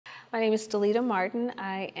My name is Delita Martin.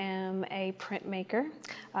 I am a printmaker.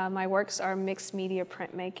 My works are mixed media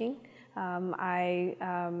printmaking. I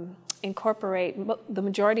incorporate the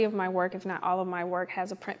majority of my work, if not all of my work,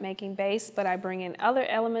 has a printmaking base, but I bring in other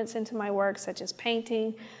elements into my work such as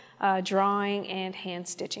painting, drawing, and hand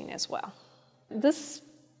stitching as well. This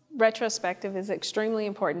retrospective is extremely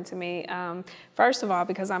important to me. First of all,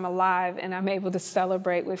 because I'm alive and I'm able to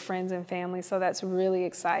celebrate with friends and family, so that's really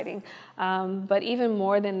exciting. But even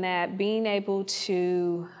more than that, being able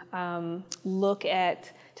to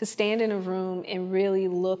to stand in a room and really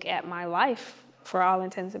look at my life for all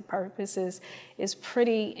intents and purposes is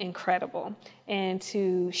pretty incredible. And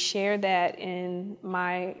to share that in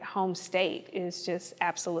my home state is just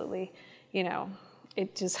absolutely,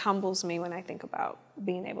 it just humbles me when I think about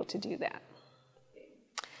being able to do that.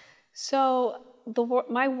 So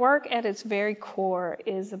my work at its very core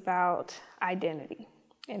is about identity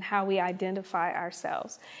and how we identify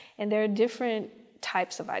ourselves. And there are different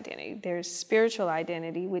types of identity. There's spiritual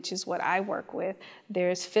identity, which is what I work with.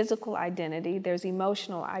 There's physical identity. There's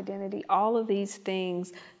emotional identity. All of these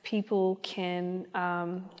things people can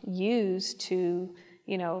use to,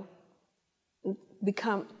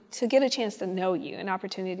 to get a chance to know you, an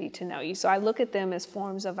opportunity to know you. So I look at them as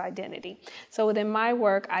forms of identity. So within my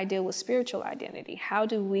work, I deal with spiritual identity. How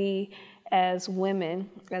do we, as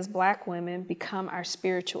women, as Black women, become our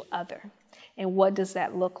spiritual other? And what does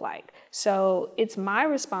that look like? So it's my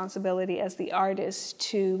responsibility as the artist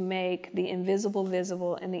to make the invisible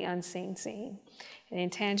visible and the unseen seen, and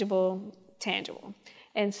intangible tangible.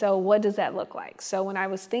 And so what does that look like? So when I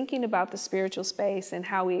was thinking about the spiritual space and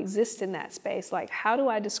how we exist in that space, like how do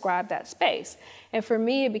I describe that space? And for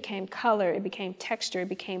me, it became color, it became texture, it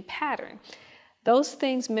became pattern. Those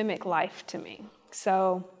things mimic life to me.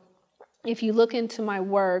 So if you look into my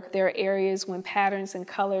work, there are areas when patterns and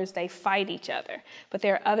colors, they fight each other. But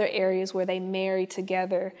there are other areas where they marry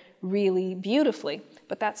together really beautifully.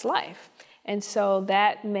 But that's life. And so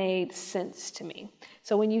that made sense to me.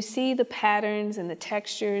 So when you see the patterns and the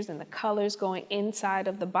textures and the colors going inside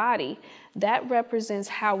of the body, that represents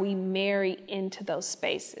how we marry into those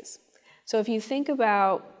spaces. So if you think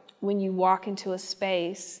about when you walk into a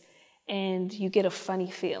space and you get a funny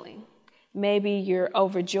feeling, maybe you're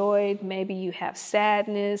overjoyed, maybe you have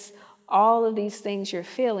sadness, all of these things you're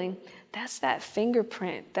feeling, that's that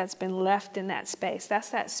fingerprint that's been left in that space. That's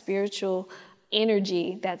that spiritual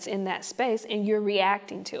energy that's in that space, and you're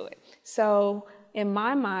reacting to it. So in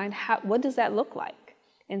my mind, what does that look like?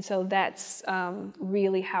 And so that's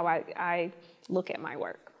really how I look at my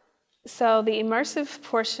work. So the immersive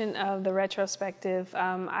portion of the retrospective,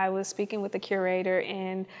 I was speaking with the curator,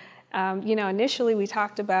 and initially we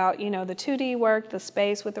talked about, the 2D work, the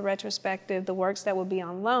space with the retrospective, the works that would be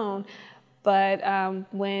on loan. But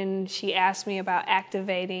when she asked me about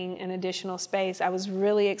activating an additional space, I was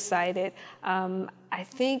really excited.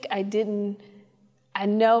 I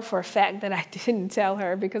know for a fact that I didn't tell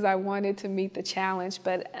her because I wanted to meet the challenge,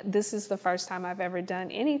 but this is the first time I've ever done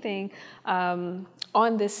anything on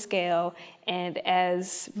this scale and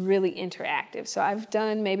as really interactive. So I've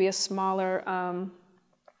done maybe a smaller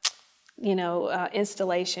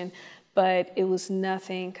installation, but it was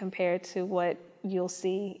nothing compared to what you'll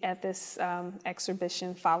see at this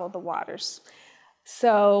exhibition, Follow the Waters.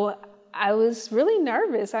 So I was really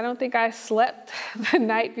nervous. I don't think I slept the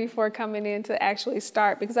night before coming in to actually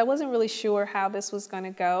start because I wasn't really sure how this was going to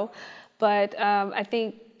go. But I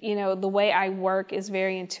think, the way I work is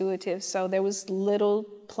very intuitive. So there was little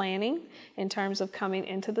planning in terms of coming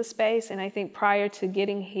into the space. And I think prior to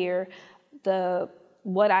getting here,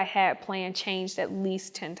 what I had planned changed at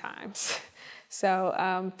least 10 times.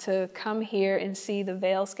 So to come here and see the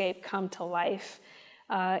Veilscape come to life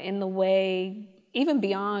in the way, even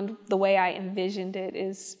beyond the way I envisioned it,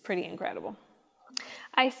 is pretty incredible.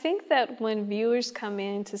 I think that when viewers come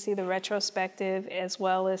in to see the retrospective as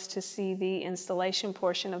well as to see the installation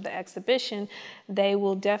portion of the exhibition, they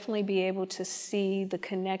will definitely be able to see the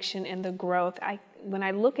connection and the growth. When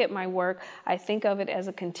I look at my work, I think of it as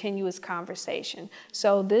a continuous conversation.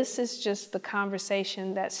 So this is just the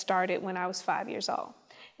conversation that started when I was 5 years old.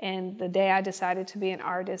 And the day I decided to be an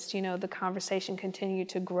artist, the conversation continued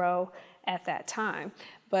to grow at that time.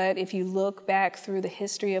 But if you look back through the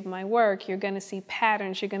history of my work, you're going to see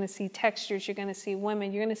patterns, you're going to see textures, you're going to see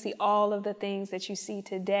women, you're going to see all of the things that you see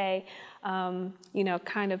today,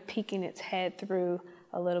 kind of peeking its head through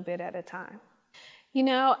a little bit at a time.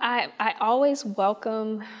 I always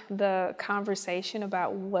welcome the conversation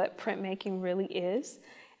about what printmaking really is.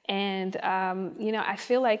 And, I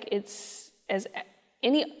feel like it's as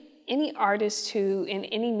any artist who, in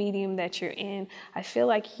any medium that you're in, I feel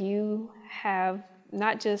like you have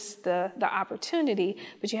not just the opportunity,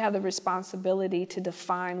 but you have the responsibility to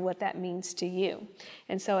define what that means to you.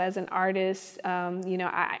 And so as an artist,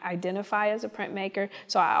 I identify as a printmaker,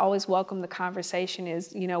 so I always welcome the conversation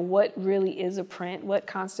is, what really is a print? What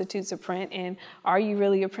constitutes a print? And are you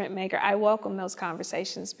really a printmaker? I welcome those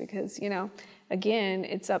conversations because, again,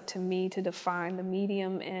 it's up to me to define the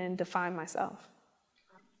medium and define myself.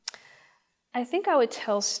 I think I would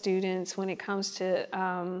tell students when it comes to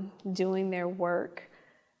doing their work,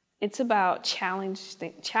 it's about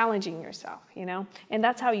challenging yourself, and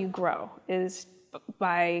that's how you grow, is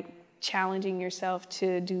by challenging yourself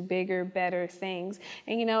to do bigger, better things.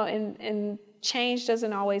 And, and change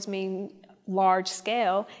doesn't always mean large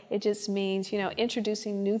scale. It just means,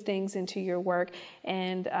 introducing new things into your work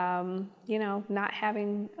and, not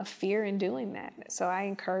having a fear in doing that. So I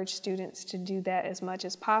encourage students to do that as much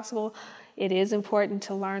as possible. It is important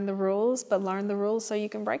to learn the rules, but learn the rules so you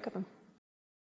can break them.